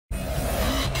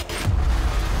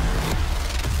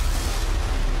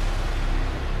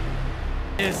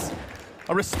is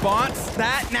a response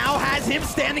that now has him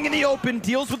standing in the open,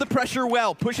 deals with the pressure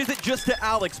well, pushes it just to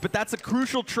Alex, but that's a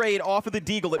crucial trade off of the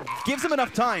Deagle. It gives him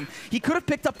enough time. He could have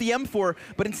picked up the M4,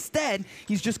 but instead,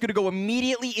 he's just gonna go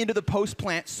immediately into the post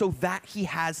plant so that he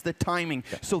has the timing,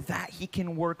 so that he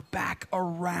can work back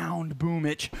around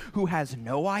Boomich, who has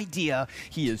no idea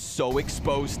he is so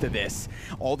exposed to this.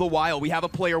 All the while, we have a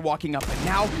player walking up, and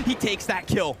now he takes that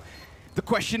kill. The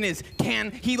question is,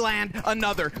 can he land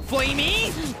another?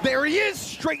 Flamey, there he is,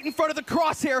 straight in front of the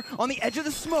crosshair on the edge of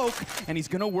the smoke, and he's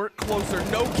gonna work closer.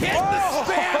 No kit, the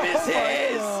spam is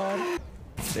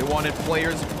his! They wanted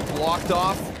players blocked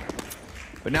off,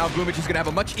 but now Boomich is gonna have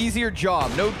a much easier job.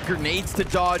 No grenades to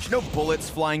dodge, no bullets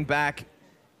flying back.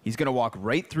 He's gonna walk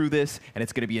right through this, and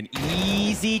it's gonna be an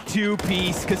easy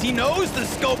two-piece, because he knows the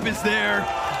scope is there.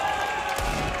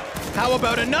 How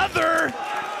about another?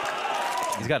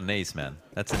 He's got an ace, man.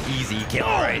 That's an easy kill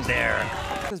right there.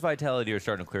 His Vitality are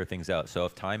starting to clear things out, so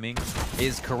if timing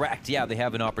is correct, yeah, they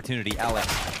have an opportunity. Alex,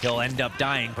 he'll end up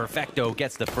dying. Perfecto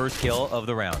gets the first kill of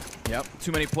the round. Yep,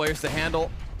 too many players to handle.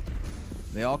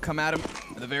 They all come at him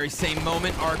at the very same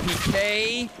moment.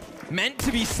 RPK meant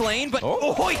to be slain, but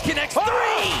he connects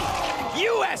three!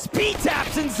 USP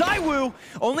taps, and ZywOo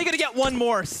only gonna get one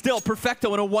more. Still,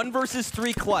 Perfecto in a 1 versus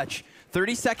 3 clutch.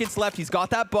 30 seconds left, he's got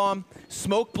that bomb.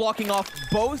 Smoke blocking off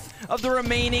both of the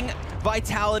remaining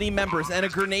Vitality members, and a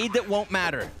grenade that won't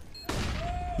matter.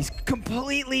 He's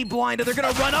completely blinded, they're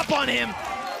gonna run up on him.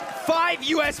 5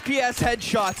 USPS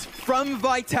headshots from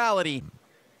Vitality.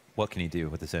 What can he do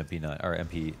with this MP9, or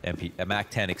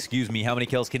MAC-10, excuse me, how many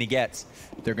kills can he get?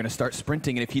 They're gonna start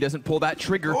sprinting, and if he doesn't pull that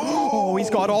trigger, he's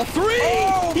got all 3!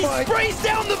 He sprays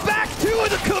down the back 2 of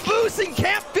the caboose and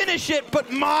can't finish it, but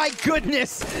my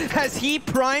goodness, has he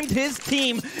primed his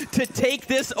team to take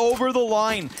this over the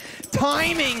line.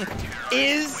 Timing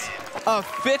is a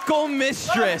fickle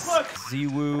mistress.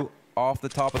 ZywOo off the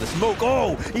top of the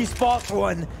smoke. He spots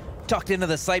one. Tucked into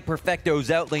the site. Perfecto's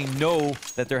out lane know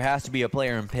that there has to be a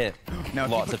player in pit. Now,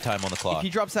 lots of time on the clock. If he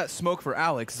drops that smoke for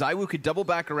Alex, ZywOo could double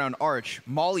back around Arch,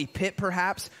 molly pit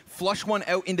perhaps, flush one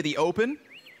out into the open.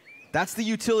 That's the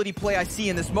utility play I see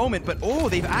in this moment, but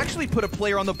they've actually put a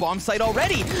player on the bomb site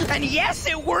already. And yes,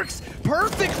 it works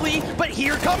perfectly, but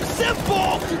here comes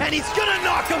Simple, and he's gonna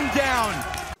knock him down.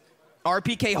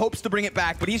 RPK hopes to bring it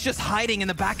back, but he's just hiding in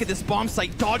the back of this bomb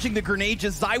site, dodging the grenade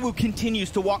as ZywOo continues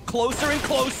to walk closer and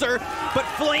closer, but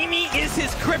Flamey is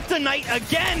his kryptonite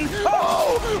again.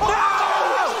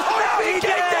 RPK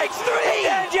takes 3! He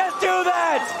didn't just do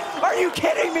that! Are you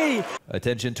kidding me?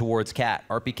 Attention towards Cat.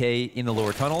 RPK in the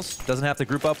lower tunnels. Doesn't have to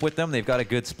group up with them. They've got a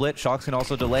good split. Shocks can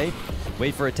also delay.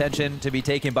 Wait for attention to be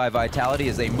taken by Vitality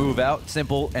as they move out.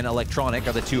 Simple and Electronic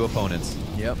are the 2 opponents.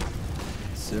 Yep.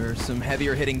 There's some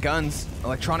heavier hitting guns.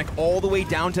 Electronic all the way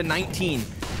down to 19.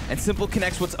 And Simple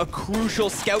connects what's a crucial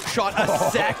scout shot a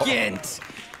second.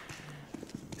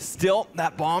 Still,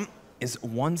 that bomb is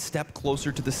 1 step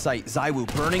closer to the site.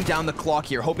 ZywOo burning down the clock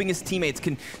here, hoping his teammates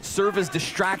can serve as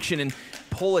distraction and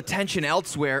pull attention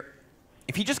elsewhere.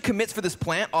 If he just commits for this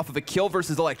plant off of a kill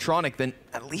versus Electronic, then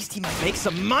at least he might make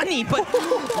some money, but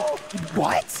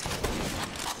what?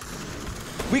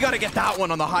 We gotta get that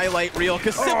one on the highlight reel,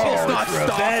 because Simple's not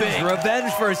stopping.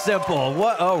 Revenge for Simple.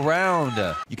 What a round.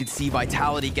 You can see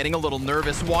Vitality getting a little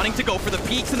nervous, wanting to go for the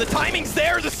peaks, and the timing's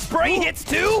there. The spray hits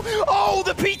too.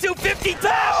 The P250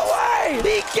 taps. No way!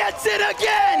 He gets it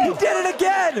again! He did it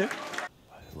again!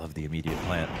 I love the immediate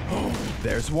plant.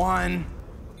 There's one.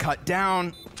 Cut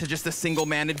down to just a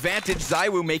single-man advantage.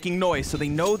 ZywOo making noise, so they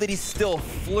know that he's still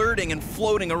flirting and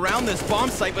floating around this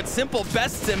bomb site, but Simple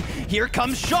bests him. Here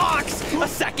comes Shocks, a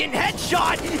second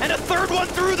headshot, and a third one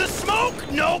through the smoke.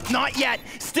 Nope, not yet.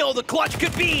 Still, the clutch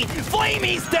could be.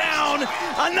 Flamey's down.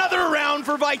 Another round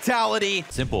for Vitality.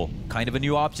 Simple, kind of a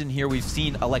new option here. We've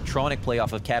seen Electronic play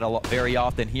off of Cat very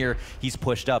often. Here, he's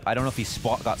pushed up. I don't know if he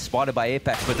got spotted by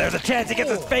Apex, but there's a chance he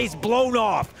gets his face blown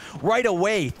off right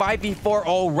away. 5v4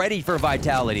 already for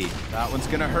Vitality. That one's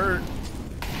gonna hurt.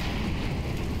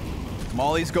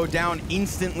 Mollies go down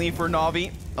instantly for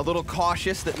Navi. A little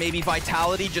cautious that maybe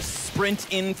Vitality just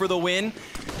sprint in for the win.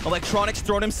 Electronic's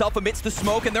thrown himself amidst the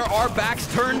smoke, and there are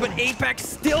backs turned, but Apex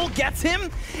still gets him.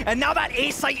 And now that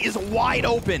A site is wide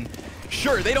open.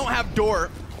 Sure, they don't have door,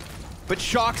 but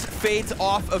Shocks fades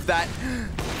off of that.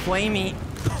 Flamey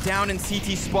down in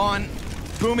CT spawn.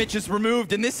 Boomich is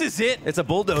removed, and this is it. It's a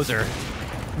bulldozer.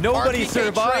 Nobody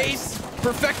survives.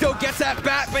 Perfecto gets that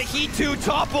bat, but he too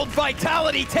toppled.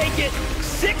 Vitality take it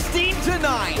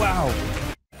 16-9. Wow.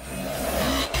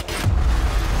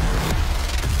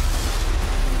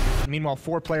 Meanwhile,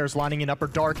 4 players lining in upper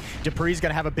dark. Dupree's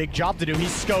gonna have a big job to do.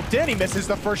 He's scoped in, he misses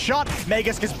the first shot.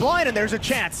 Magisk is blind, and there's a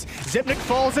chance. Zipnik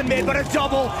falls in mid, but a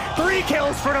double. 3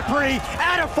 kills for Dupree,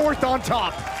 and a 4th on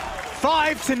top.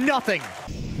 5-0.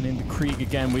 And in the Krieg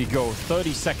again we go.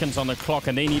 30 seconds on the clock,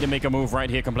 and they need to make a move right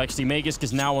here. Complexity. Magisk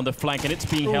is now on the flank, and it's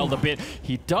being held a bit.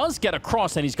 He does get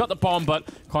across, and he's got the bomb, but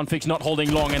Config's not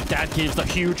holding long, and that gives a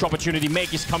huge opportunity.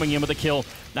 Magisk coming in with a kill.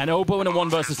 And Obo in a 1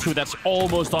 versus 2, that's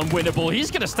almost unwinnable. He's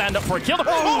going to stand up for a kill.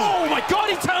 Oh my god,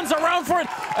 he turns around for it!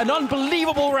 An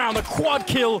unbelievable round, a quad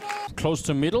kill. Close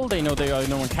to middle, they know they are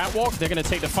on catwalk. They're going to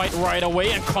take the fight right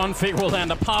away, and Config will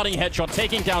land a parting headshot,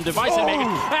 taking down Device and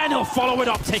Magisk, and he'll follow it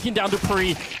up, taking down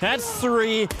Dupree. That's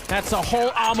 3. That's a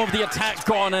whole arm of the attack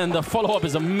gone, and the follow-up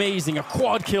is amazing. A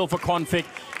quad kill for Config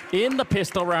in the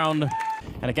pistol round.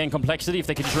 And again, Complexity, if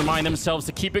they can just remind themselves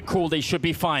to keep it cool, they should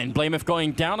be fine. Blamef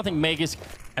going down, I think Magisk,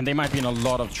 and they might be in a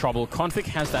lot of trouble. Config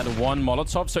has that 1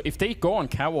 Molotov, so if they go on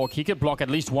catwalk, he could block at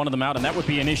least one of them out, and that would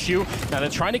be an issue. Now they're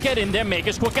trying to get in there.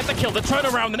 Magisk will get the kill, the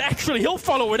turnaround, and actually he'll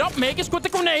follow it up. Magisk with the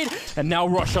grenade, and now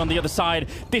Rush on the other side.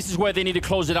 This is where they need to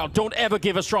close it out. Don't ever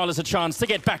give Astralis a chance to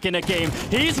get back in a game.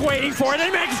 He's waiting for it,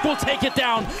 and Magisk will take it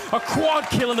down. A quad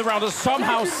kill in the round to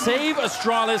somehow save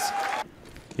Astralis.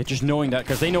 Yeah, just knowing that,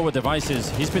 because they know what Device is.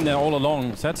 He's been there all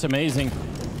along, so that's amazing.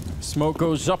 Smoke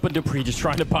goes up, and Dupree just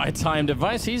trying to buy time.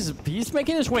 Device, he's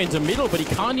making his way into middle, but he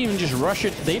can't even just rush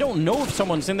it. They don't know if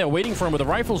someone's in there waiting for him with a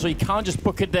rifle, so he can't just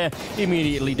book it there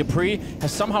immediately. Dupree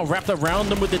has somehow wrapped around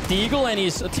them with the Deagle, and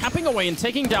he's tapping away and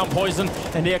taking down Poison.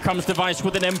 And there comes Device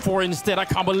with an M4 instead. I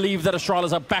can't believe that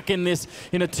Astralis are back in this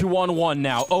in a 2-on-1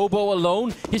 now. Obo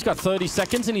alone, he's got 30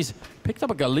 seconds, and he's picked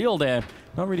up a Galil there.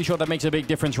 Not really sure that makes a big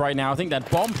difference right now. I think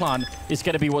that bomb plant is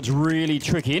going to be what's really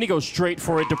tricky. And he goes straight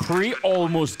for it. Dupree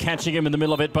almost catching him in the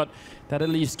middle of it, but that at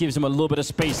least gives him a little bit of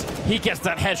space. He gets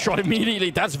that headshot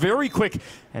immediately. That's very quick.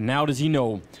 And now does he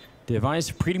know?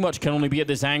 Device pretty much can only be at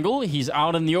this angle. He's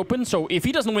out in the open, so if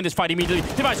he doesn't win this fight immediately,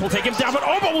 Device will take him down, but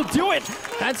Obo will do it!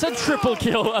 That's a triple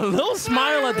kill. A little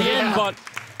smile at the end, but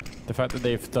the fact that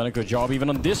they've done a good job even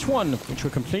on this one, which we're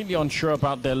completely unsure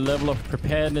about their level of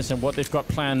preparedness and what they've got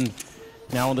planned.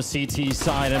 Now on the CT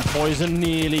side, and Poison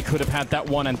nearly could have had that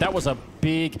one, and that was a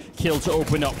big kill to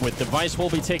open up with. Device will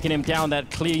be taking him down. That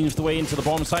cleans the way into the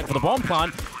bomb site for the bomb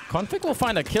plant. Config will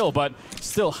find a kill, but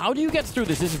still, how do you get through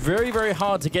this? It's very, very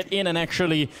hard to get in and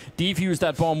actually defuse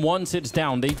that bomb once it's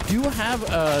down. They do have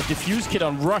a defuse kit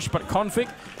on Rush, but Config,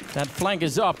 that flank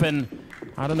is up, and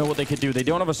I don't know what they could do. They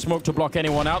don't have a smoke to block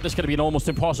anyone out. This is going to be an almost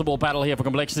impossible battle here for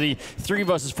Complexity. 3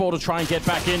 versus 4 to try and get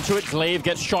back into it. Glaive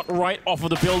gets shot right off of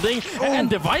the building, and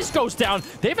Device goes down.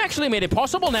 They've actually made it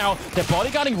possible now. They're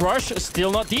bodyguarding Rush,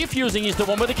 still not defusing. He's the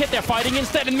one with the kit. They're fighting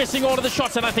instead and missing all of the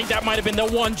shots, and I think that might have been the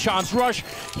one chance. Rush,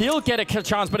 he'll get a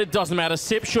chance, but it doesn't matter.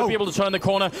 Sip should be able to turn the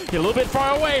corner. He's a little bit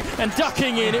far away, and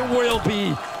ducking in. It will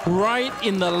be right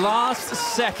in the last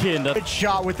second. Good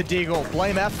shot with the Deagle.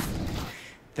 Blamef.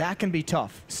 That can be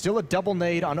tough. Still a double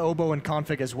nade on Obo and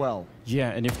Config as well.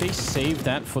 Yeah, and if they save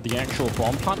that for the actual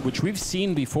bomb plant, which we've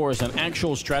seen before as an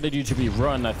actual strategy to be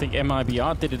run, I think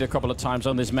MIBR did it a couple of times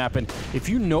on this map, and if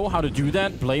you know how to do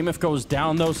that, Blamef goes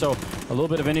down though, so a little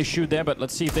bit of an issue there, but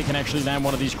let's see if they can actually land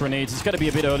one of these grenades. It's going to be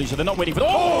a bit early, so they're not waiting for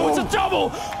oh, it's a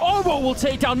double! Obo will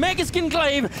take down Megaskin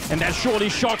Glaive, and that surely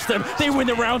shocks them. They win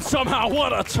the round somehow.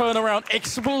 What a turnaround.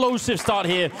 Explosive start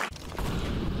here.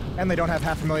 And they don't have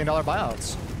 $500,000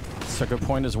 buyouts. That's a good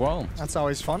point as well. That's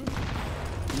always fun.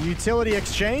 Utility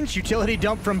exchange, utility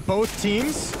dump from both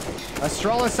teams.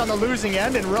 Astralis on the losing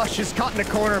end, and Rush is caught in a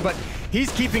corner, but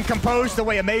he's keeping composed the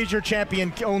way a major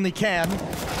champion only can.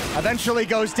 Eventually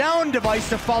goes down, Device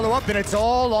to follow up, and it's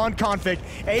all on Config.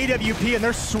 AWP, and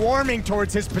they're swarming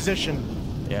towards his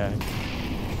position. Yeah.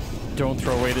 Don't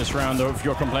throw away this round, though, if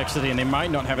you're Complexity, and they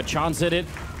might not have a chance at it.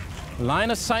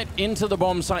 Line of sight into the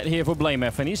bomb site here for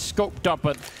Blamef, and he's scoped up,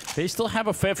 but they still have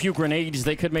a fair few grenades.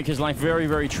 They could make his life very,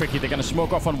 very tricky. They're going to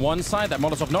smoke off on one side. That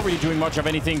Molotov not really doing much of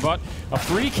anything, but a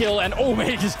free kill, and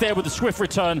Omeg is there with a swift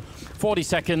return. 40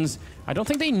 seconds. I don't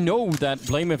think they know that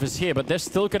Blamef is here, but they're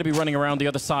still going to be running around the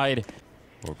other side.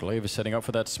 Well, Glaive is setting up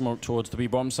for that smoke towards the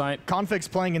B-bomb site. Config's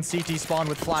playing in CT spawn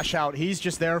with flash out. He's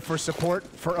just there for support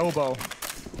for Obo.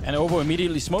 And Obo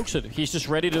immediately smokes it. He's just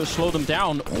ready to slow them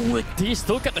down. Oh, he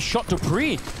still got the shot to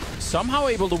Dupree. somehow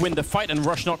able to win the fight, and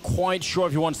Rush not quite sure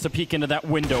if he wants to peek into that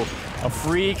window. A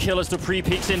free kill as the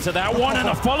pre-peeks into that one, and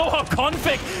a follow-up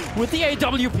config with the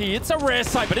AWP. It's a rare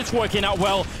sight, but it's working out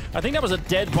well. I think that was a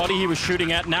dead body he was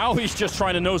shooting at. Now he's just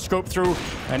trying to no-scope through,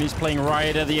 and he's playing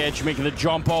right at the edge, making the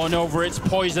jump on over. It's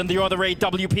Poison, the other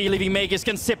AWP, leaving Magus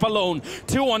can sip alone.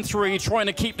 2-on-3, trying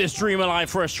to keep this dream alive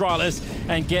for Astralis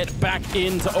and get back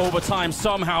into overtime.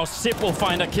 Somehow Sip will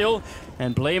find a kill,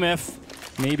 and Blame F,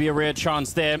 maybe a rare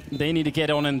chance there. They need to get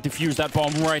on and defuse that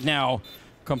bomb right now.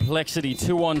 Complexity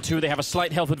 2-on-2. They have a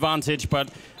slight health advantage, but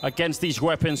against these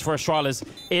weapons for Astralis,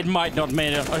 it might not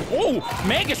matter. Oh,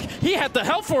 Magus, he had the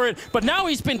health for it, but now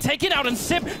he's been taken out, and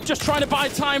Sip just trying to buy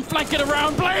time, flank it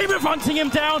around. Blame F hunting him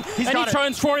down, and he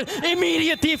turns for it.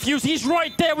 Immediate defuse. He's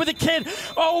right there with the kid.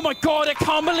 Oh my god, I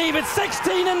can't believe it.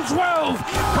 16 and 12.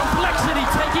 Complexity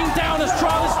taking down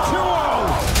Astralis 2